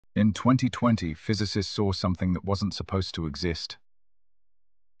In 2020, physicists saw something that wasn't supposed to exist.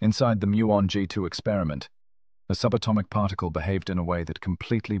 Inside the Muon G2 experiment, a subatomic particle behaved in a way that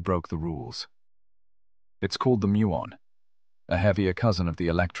completely broke the rules. It's called the muon, a heavier cousin of the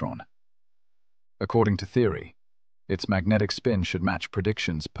electron. According to theory, its magnetic spin should match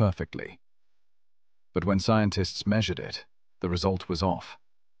predictions perfectly. But when scientists measured it, the result was off.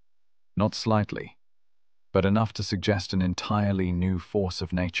 Not slightly, but enough to suggest an entirely new force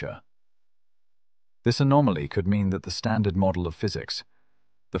of nature. This anomaly could mean that the standard model of physics,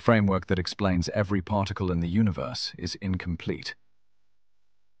 the framework that explains every particle in the universe, is incomplete.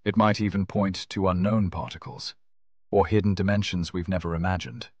 It might even point to unknown particles, or hidden dimensions we've never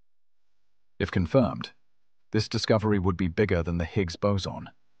imagined. If confirmed, this discovery would be bigger than the Higgs boson.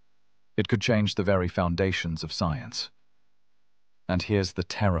 It could change the very foundations of science. And here's the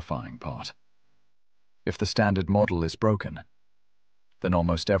terrifying part. If the standard model is broken, then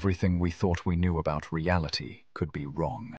almost everything we thought we knew about reality could be wrong.